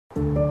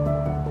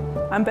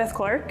I'm Beth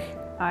Clarke.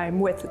 I'm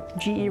with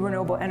GE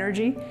Renewable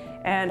Energy,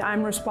 and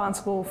I'm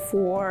responsible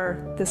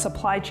for the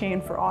supply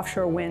chain for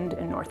offshore wind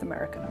in North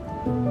America.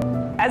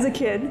 As a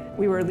kid,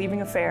 we were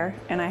leaving a fair,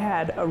 and I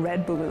had a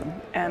red balloon,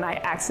 and I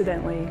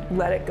accidentally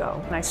let it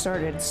go. And I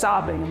started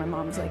sobbing, and my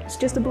mom was like, "It's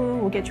just a balloon,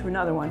 we'll get you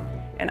another one."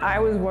 And I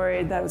was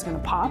worried that it was gonna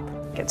pop,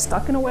 get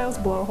stuck in a whale's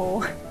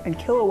blowhole, and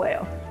kill a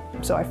whale.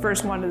 So I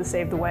first wanted to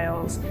save the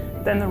whales,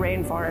 then the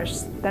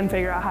rainforest, then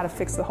figure out how to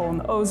fix the hole in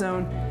the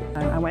ozone.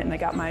 And I went and I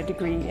got my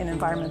degree in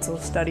environmental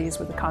studies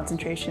with a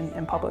concentration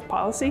in public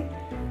policy,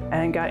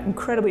 and got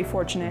incredibly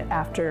fortunate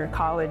after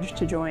college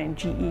to join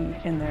GE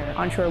in their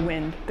onshore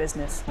wind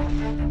business.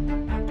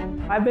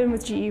 I've been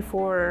with GE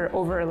for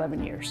over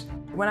 11 years.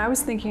 When I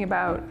was thinking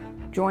about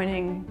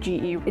joining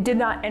GE, it did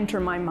not enter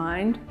my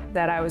mind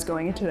that I was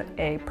going into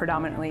a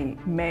predominantly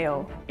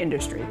male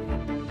industry.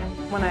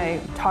 When I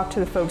talked to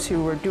the folks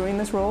who were doing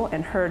this role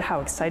and heard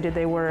how excited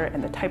they were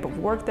and the type of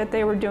work that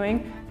they were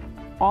doing,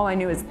 all I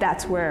knew is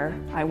that's where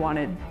I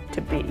wanted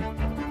to be.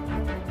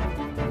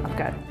 I've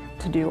got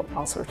to do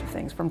all sorts of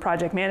things, from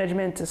project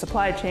management to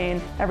supply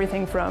chain,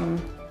 everything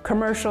from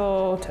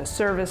commercial to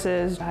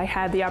services. I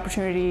had the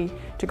opportunity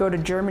to go to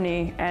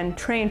Germany and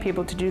train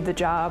people to do the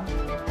job.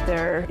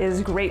 There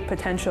is great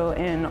potential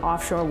in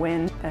offshore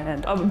wind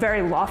and a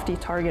very lofty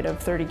target of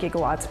 30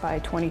 gigawatts by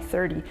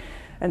 2030.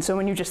 And so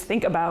when you just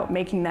think about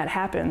making that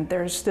happen,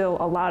 there's still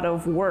a lot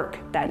of work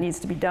that needs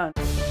to be done.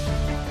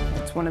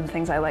 It's one of the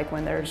things I like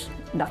when there's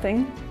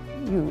nothing.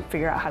 You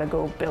figure out how to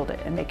go build it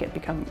and make it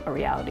become a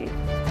reality.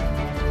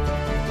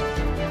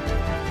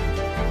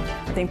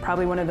 I think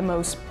probably one of the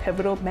most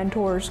pivotal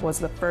mentors was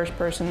the first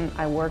person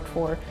I worked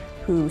for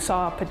who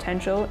saw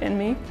potential in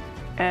me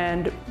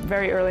and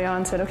very early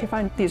on said, "Okay,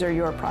 fine, these are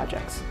your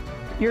projects.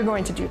 You're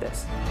going to do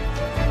this."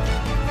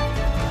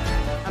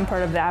 I'm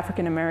part of the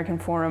African American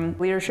Forum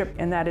leadership,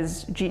 and that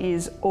is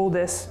GE's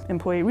oldest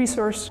employee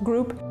resource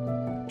group.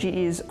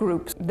 GE's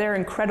groups, they're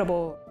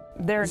incredible.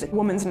 There's a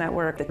Women's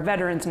Network, the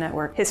Veterans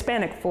Network,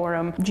 Hispanic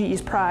Forum,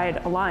 GE's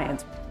Pride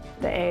Alliance.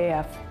 The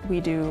AAF, we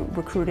do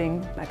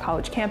recruiting at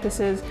college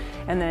campuses,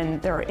 and then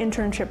there are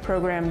internship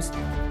programs.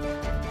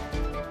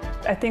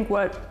 I think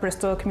what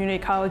Bristol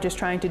Community College is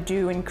trying to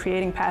do in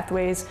creating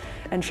pathways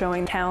and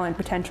showing talent,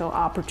 potential,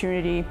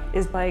 opportunity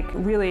is like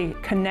really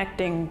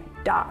connecting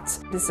dots.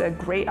 This is a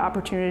great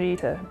opportunity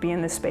to be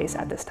in this space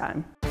at this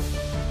time.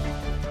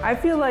 I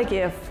feel like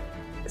if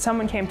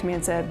someone came to me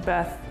and said,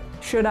 "Beth,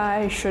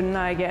 shouldn't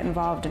I get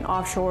involved in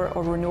offshore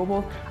or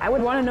renewable?" I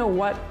would want to know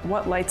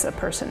what lights a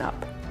person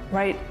up,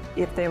 right?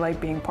 If they like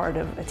being part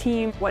of a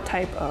team, what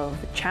type of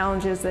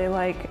challenges they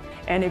like.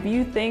 And if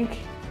you think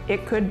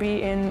it could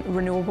be in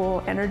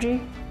renewable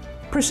energy,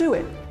 pursue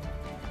it.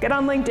 Get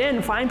on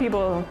LinkedIn, find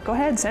people, go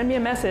ahead, send me a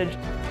message.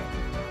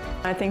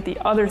 I think the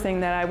other thing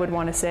that I would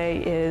want to say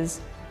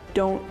is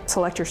don't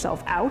select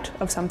yourself out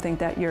of something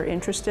that you're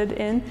interested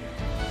in.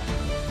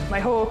 My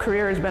whole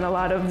career has been a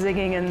lot of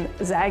zigging and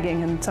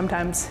zagging, and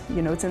sometimes,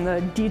 it's in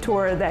the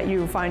detour that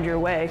you find your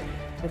way.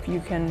 If you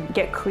can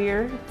get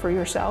clear for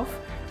yourself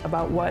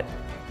about what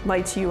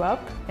lights you up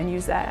and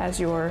use that as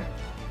your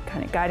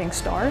kind of guiding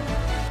star,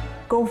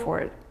 go for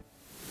it.